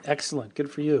 Excellent, good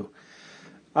for you.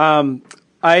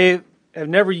 I have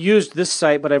never used this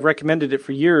site, but I've recommended it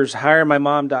for years.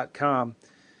 HireMyMom.com,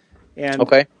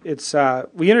 and it's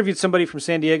we interviewed somebody from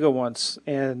San Diego once,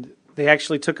 and they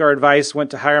actually took our advice,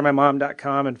 went to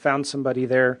HireMyMom.com, and found somebody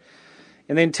there.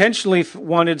 And they intentionally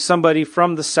wanted somebody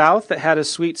from the South that had a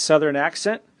sweet Southern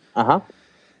accent. Uh-huh.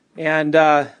 And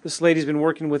this lady's been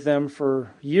working with them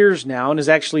for years now and is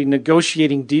actually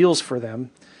negotiating deals for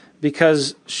them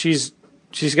because she's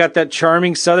got that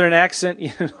charming Southern accent,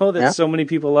 that so many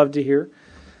people love to hear.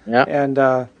 Yeah. And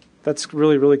that's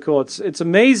really, really cool. It's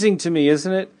amazing to me,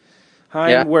 isn't it,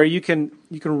 Chaim, where you can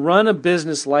run a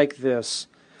business like this,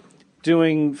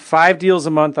 doing 5 deals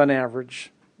a month on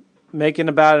average, making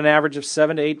about an average of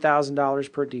 $7,000 to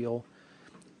 $8,000 per deal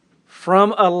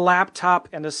from a laptop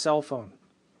and a cell phone.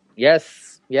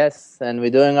 Yes. And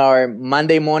we're doing our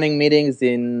Monday morning meetings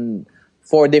in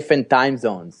 4 different time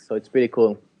zones, so it's pretty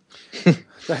cool.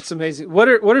 That's amazing. What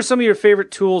are some of your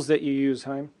favorite tools that you use,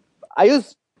 Chaim? I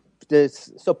use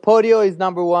this. So Podio is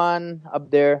number 1 up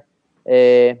there.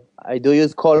 I do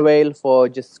use CallRail for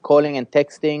just calling and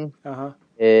texting. Uh-huh.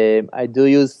 I do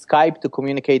use Skype to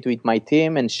communicate with my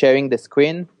team and sharing the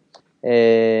screen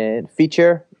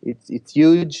feature. It's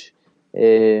huge.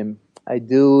 I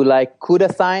do like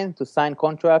CUDA to sign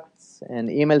contracts and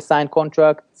email sign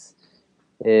contracts.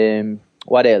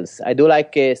 What else? I do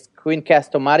like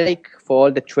Screencast-O-Matic for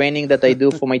all the training that I do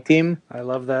for my team. I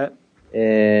love that.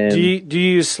 Do you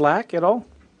use Slack at all?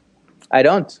 I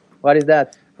don't. What is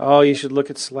that? Oh, you should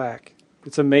look at Slack.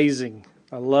 It's amazing.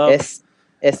 I love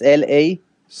SLA?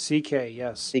 CK,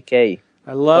 yes. CK.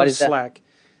 I love Slack.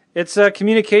 It's a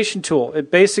communication tool.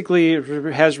 It basically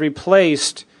has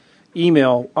replaced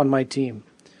email on my team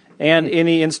and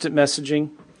any instant messaging.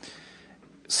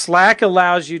 Slack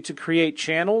allows you to create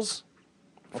channels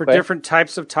for different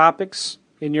types of topics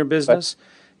in your business.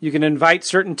 You can invite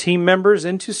certain team members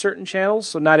into certain channels,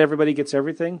 so not everybody gets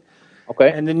everything. Okay.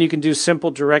 And then you can do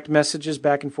simple direct messages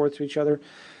back and forth to each other.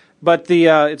 But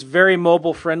it's very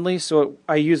mobile friendly, so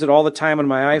I use it all the time on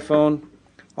my iPhone,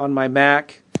 on my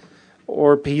Mac,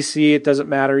 or PC. It doesn't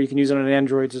matter. You can use it on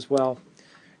Androids as well.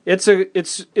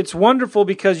 It's wonderful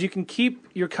because you can keep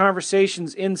your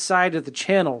conversations inside of the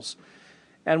channels.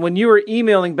 And when you are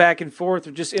emailing back and forth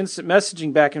or just instant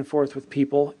messaging back and forth with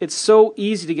people, it's so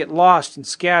easy to get lost and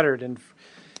scattered, and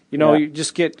you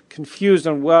just get confused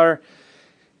on where.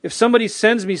 If somebody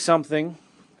sends me something,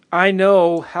 I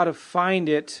know how to find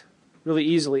it really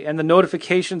easily, and the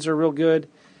notifications are real good.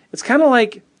 It's kind of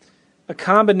like a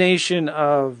combination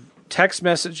of text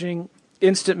messaging,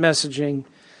 instant messaging,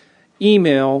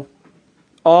 email,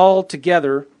 all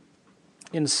together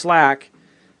in Slack,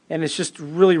 and it's just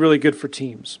really, really good for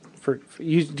teams.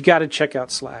 You got to check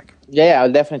out Slack. Yeah,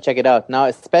 I'll definitely check it out. Now,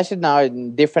 especially now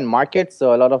in different markets,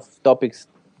 so a lot of topics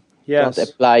don't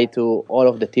apply to all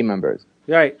of the team members.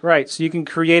 Right. So you can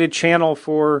create a channel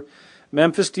for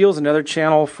Memphis deals, another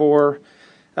channel for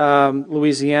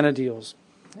Louisiana deals.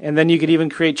 And then you could even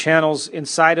create channels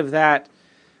inside of that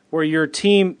where your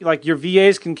team, like your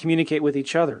VAs, can communicate with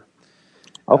each other.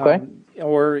 Okay.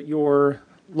 Or your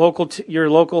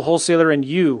local wholesaler and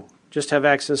you just have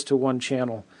access to one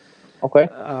channel. Okay.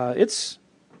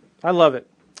 I love it.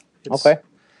 Okay.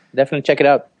 Definitely check it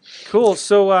out. Cool.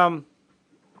 So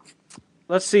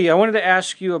let's see. I wanted to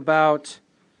ask you about.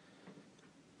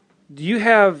 Do you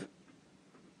have?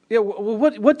 Yeah.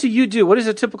 What do you do? What does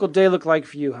a typical day look like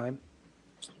for you, Chaim?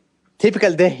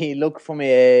 Typical day look for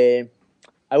me.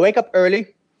 I wake up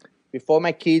early before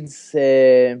my kids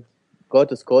go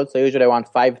to school. So usually around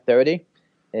 5:30.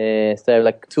 So I have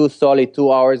like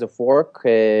 2 hours of work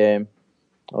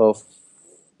of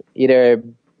either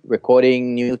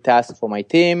recording new tasks for my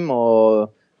team or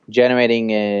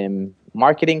generating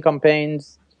marketing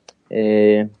campaigns.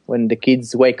 When the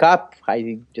kids wake up,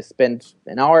 I just spend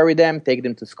an hour with them, take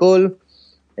them to school,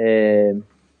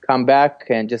 come back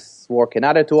and just work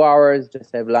another 2 hours,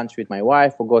 just have lunch with my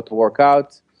wife or go to work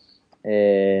out.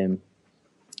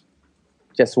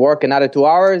 Just work another 2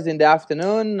 hours in the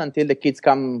afternoon until the kids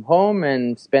come home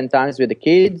and spend times with the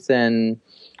kids and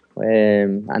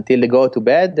until they go to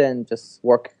bed, and just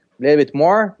work a little bit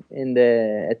more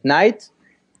at night.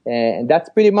 And that's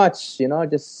pretty much,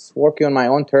 just working on my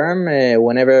own term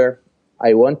whenever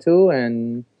I want to,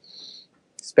 and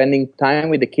spending time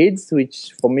with the kids,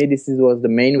 which for me, was the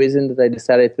main reason that I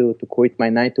decided to quit my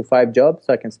 9-to-5 job,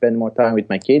 so I can spend more time with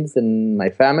my kids and my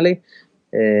family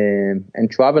and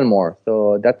travel more.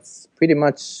 So that's pretty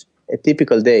much a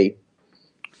typical day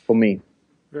for me.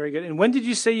 Very good. And when did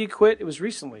you say you quit? It was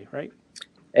recently, right?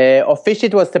 Officially,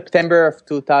 it was September of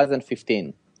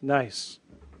 2015. Nice.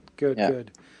 Good, Yeah.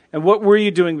 good. And what were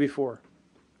you doing before?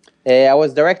 I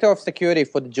was director of security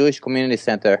for the Jewish Community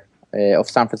Center of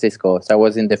San Francisco. So I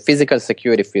was in the physical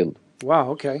security field.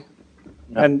 Wow, okay.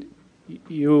 Yeah. And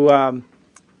you, I'm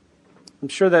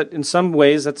sure that in some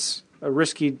ways that's a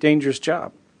risky, dangerous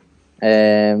job.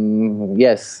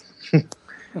 Yes.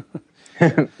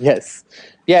 Yes.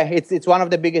 Yeah, it's one of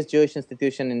the biggest Jewish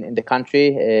institutions in the country.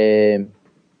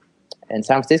 And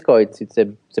San Francisco, it's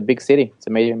a big city. It's a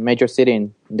major city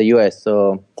in the U.S.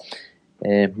 So,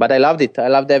 but I loved it. I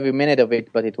loved every minute of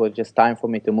it. But it was just time for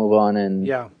me to move on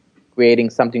and creating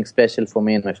something special for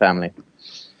me and my family.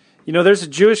 There's a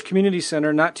Jewish community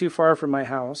center not too far from my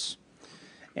house,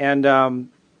 and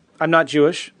I'm not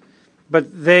Jewish,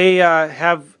 but they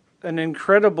have an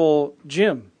incredible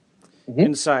gym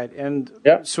inside and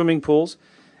swimming pools.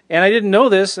 And I didn't know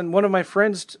this, and one of my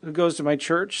friends who goes to my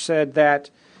church said that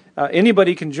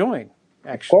anybody can join,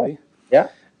 actually. Cool. Yeah.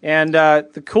 And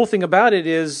the cool thing about it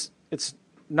is it's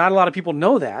not a lot of people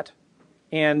know that,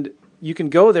 and you can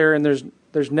go there, and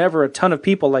there's never a ton of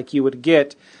people like you would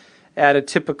get at a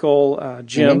typical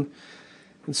gym.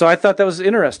 And so I thought that was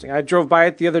interesting. I drove by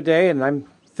it the other day, and I'm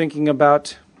thinking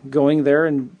about going there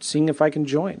and seeing if I can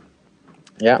join.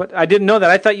 Yeah. But I didn't know that.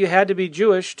 I thought you had to be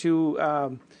Jewish to,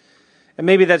 and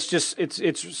maybe that's just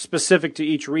it's specific to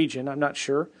each region. I'm not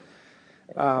sure.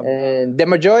 The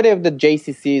majority of the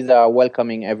JCCs are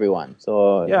welcoming everyone.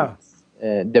 So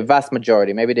the vast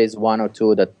majority. Maybe there's one or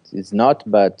two that is not,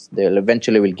 but they'll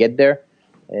eventually will get there.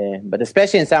 But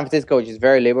especially in San Francisco, which is a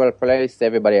very liberal place,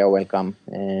 everybody are welcome.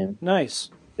 Nice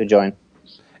to join.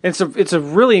 It's a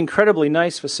really incredibly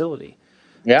nice facility.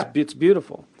 Yeah, it's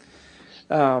beautiful.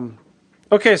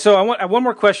 Okay, so I have one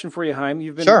more question for you, Chaim.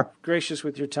 You've been gracious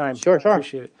with your time. Sure.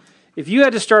 Appreciate it. If you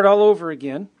had to start all over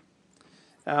again,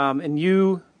 and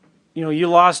you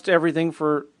lost everything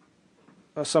for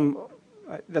some,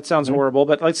 that sounds horrible,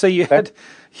 but let's say you had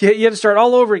to start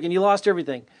all over again. You lost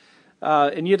everything,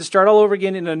 and you had to start all over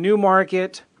again in a new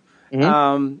market.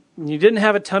 You didn't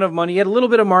have a ton of money. You had a little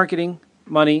bit of marketing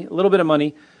money, a little bit of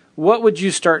money. What would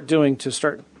you start doing to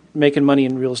start making money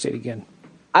in real estate again?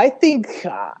 I think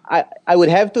I would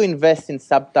have to invest in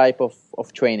some type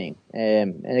of training.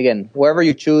 And again, wherever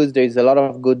you choose, there's a lot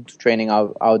of good training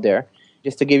out there,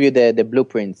 just to give you the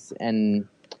blueprints. And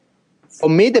for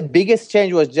me, the biggest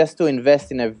change was just to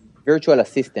invest in a virtual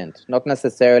assistant, not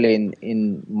necessarily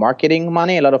in marketing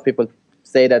money. A lot of people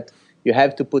say that you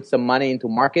have to put some money into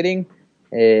marketing,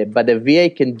 but the VA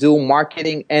can do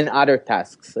marketing and other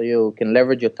tasks. So you can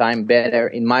leverage your time better,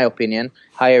 in my opinion,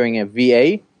 hiring a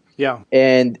VA. Yeah.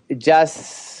 And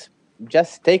just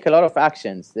take a lot of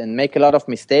actions and make a lot of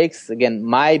mistakes. Again,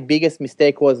 my biggest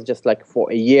mistake was just like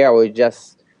for a year I was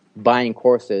just buying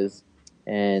courses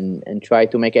and try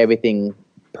to make everything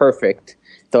perfect.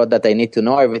 Thought that I need to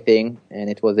know everything,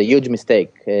 and it was a huge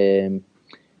mistake.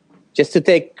 Just to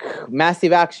take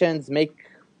massive actions, make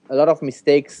a lot of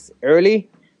mistakes early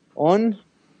on,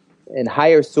 and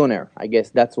hire sooner. I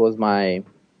guess that was my...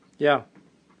 Yeah.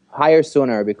 Hire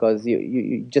sooner, because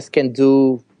you just can't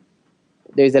do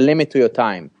there's a limit to your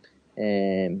time.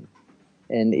 And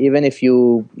even if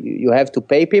you have to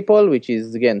pay people, which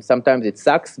is, again, sometimes it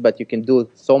sucks, but you can do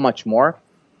so much more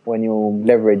when you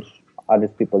leverage other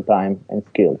people's time and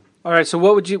skills. All right. So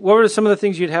what were some of the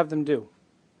things you'd have them do?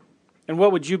 And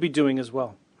what would you be doing as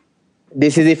well?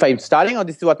 This is if I'm starting, or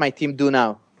this is what my team do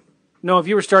now? No, if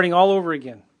you were starting all over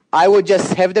again. I would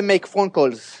just have them make phone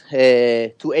calls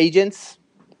to agents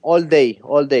all day.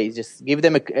 Just give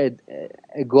them a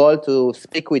goal to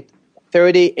speak with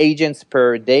 30 agents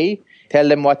per day, tell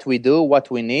them what we do,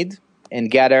 what we need, and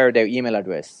gather their email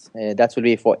address. That will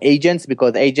be for agents,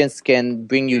 because agents can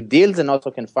bring you deals and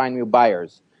also can find you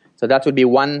buyers. So that would be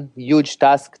one huge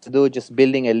task to do, just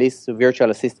building a list, a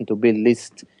virtual assistant to build a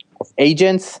list of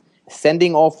agents.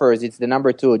 Sending offers, it's the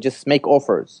number 2. Just make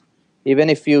offers. Even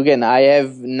if you, again, I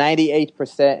have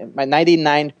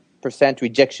 99%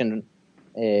 rejection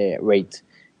rate.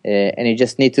 And you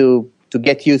just need to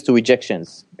get used to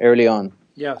rejections early on.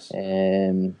 Yes.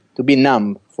 To be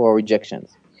numb for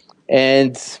rejections.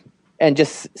 And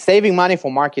just saving money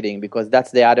for marketing, because that's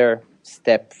the other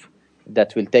step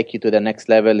that will take you to the next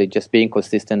level, is just being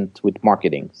consistent with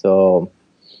marketing. So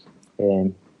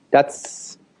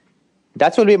that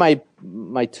will be my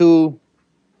 2,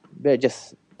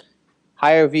 just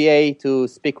hire VA to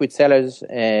speak with sellers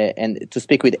and to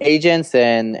speak with agents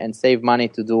and save money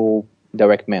to do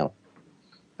direct mail.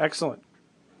 Excellent.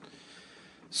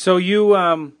 So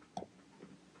you,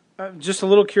 just a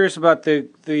little curious about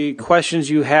the questions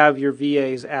you have your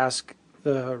VAs ask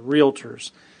the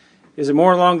realtors. Is it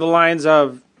more along the lines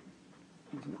of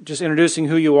just introducing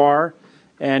who you are,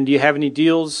 and do you have any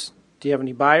deals? Do you have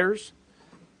any buyers?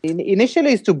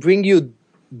 Initially, is to bring you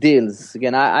deals.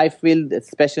 Again, I feel,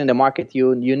 especially in the market,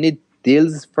 you need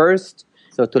deals first.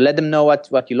 So to let them know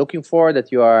what you're looking for,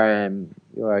 that you are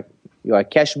a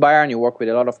cash buyer and you work with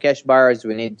a lot of cash buyers.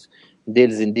 We need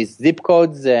deals in these zip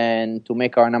codes, and to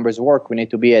make our numbers work, we need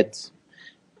to be at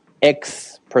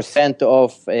X%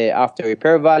 of after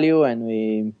repair value. And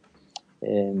we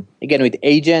again, with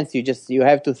agents, you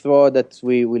have to throw that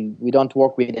we don't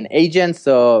work with an agent,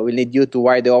 so we need you to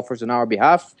write the offers on our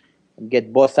behalf and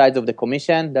get both sides of the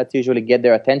commission. That usually get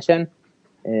their attention.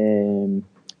 And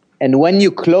when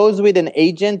you close with an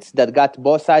agent that got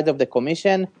both sides of the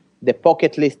commission, the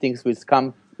pocket listings will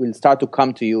start to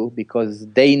come to you, because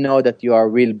they know that you are a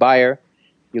real buyer.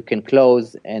 You can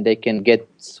close, and they can get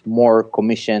more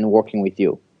commission working with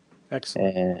you.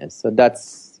 Excellent. So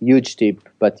that's huge tip,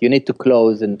 but you need to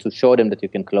close and to show them that you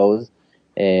can close,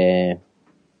 and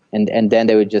then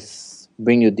they will just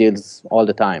bring you deals all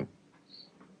the time.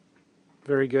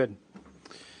 Very good.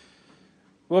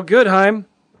 Well, good, Chaim.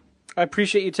 I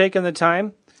appreciate you taking the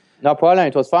time. No problem.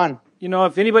 It was fun. You know,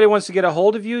 if anybody wants to get a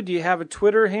hold of you, do you have a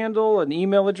Twitter handle, an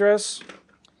email address?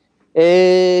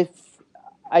 If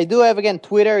I do have, again,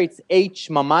 Twitter. It's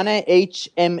HMamane,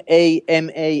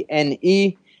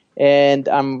 HMAMANE. And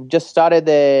I'm just started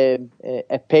a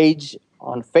page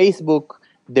on Facebook,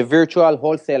 The Virtual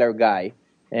Wholesaler Guy,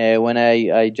 when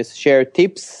I just share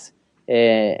tips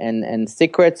and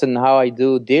secrets on how I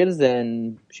do deals,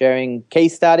 and sharing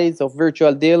case studies of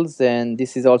virtual deals. And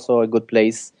this is also a good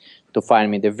place to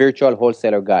find me, The Virtual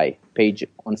Wholesaler Guy page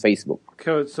on Facebook.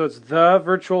 Okay, so it's The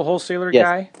Virtual Wholesaler Yes.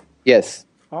 Guy? Yes.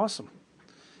 Awesome.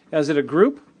 Is it a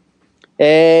group?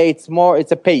 It's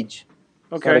a page.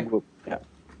 Okay. It's not a group. Yeah.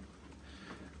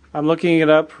 I'm looking it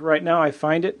up right now. I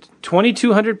find it.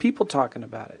 2,200 people talking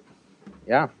about it.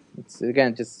 Yeah. It's,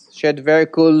 again, just shared very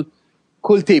cool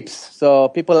tips. So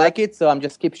people like it, so I'm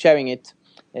just keep sharing it.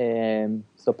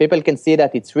 So people can see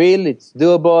that it's real, it's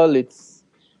doable,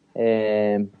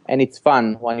 and it's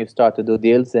fun when you start to do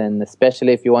deals. And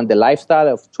especially if you want the lifestyle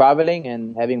of traveling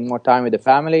and having more time with the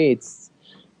family, it's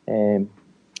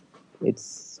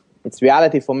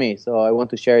reality for me. So I want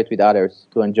to share it with others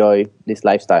to enjoy this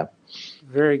lifestyle.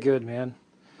 Very good, man.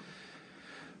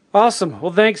 Awesome.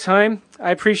 Well, thanks, Chaim.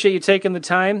 I appreciate you taking the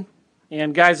time.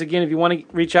 And guys, again, if you want to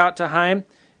reach out to Chaim,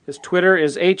 his Twitter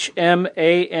is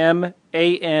HMAMANE.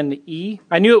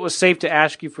 I knew it was safe to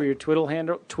ask you for your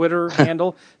Twitter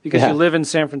handle because you live in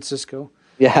San Francisco.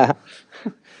 Yeah.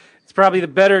 It's probably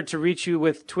better to reach you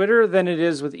with Twitter than it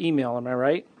is with email. Am I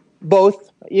right?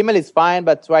 Both. Email is fine,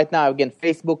 but right now, again,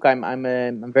 Facebook.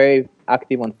 I'm very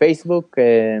active on Facebook.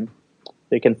 So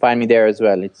you can find me there as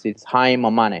well. It's Chaim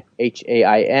Mamane,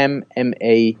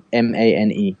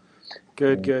 HAIMMAMANE.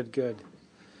 Good.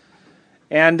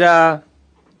 And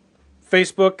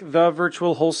Facebook, The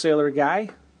Virtual Wholesaler Guy.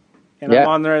 And I'm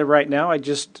on there right now. I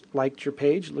just liked your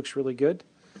page. It looks really good.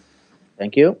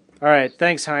 Thank you. All right.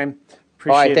 Thanks, Chaim.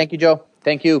 Appreciate it. All right. Thank you, Joe.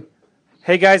 Thank you.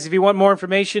 Hey, guys, if you want more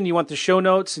information, you want the show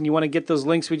notes, and you want to get those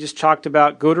links we just talked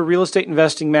about, go to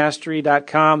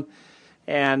realestateinvestingmastery.com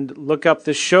and look up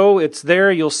the show. It's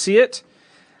there. You'll see it.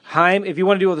 Haim, if you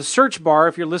want to do it with a search bar,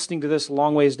 if you're listening to this a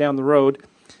long ways down the road,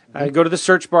 go to the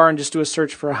search bar and just do a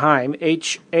search for Haim,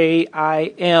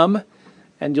 Haim,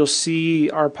 and you'll see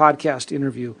our podcast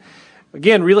interview.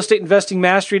 Again,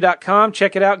 realestateinvestingmastery.com.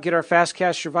 Check it out. Get our Fast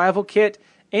Cash Survival Kit,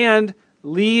 and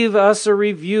leave us a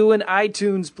review in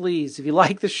iTunes, please. If you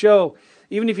like the show,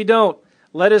 even if you don't,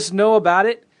 let us know about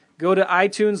it. Go to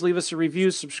iTunes, leave us a review,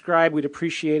 subscribe. We'd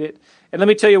appreciate it. And let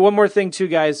me tell you one more thing, too,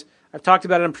 guys. I've talked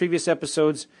about it on previous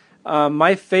episodes.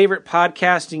 My favorite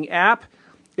podcasting app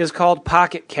is called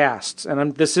Pocket Casts.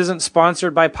 And this isn't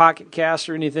sponsored by Pocket Casts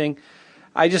or anything.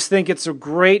 I just think it's a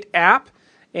great app.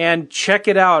 And check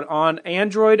it out on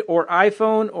Android or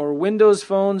iPhone or Windows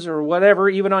phones or whatever,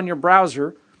 even on your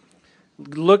browser.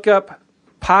 Look up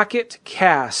Pocket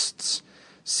Casts,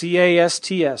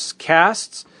 Casts,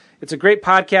 Casts. It's a great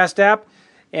podcast app,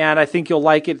 and I think you'll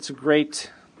like it. It's a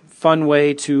great, fun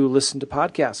way to listen to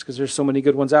podcasts because there's so many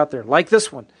good ones out there, like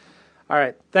this one. All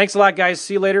right. Thanks a lot, guys.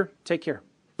 See you later. Take care.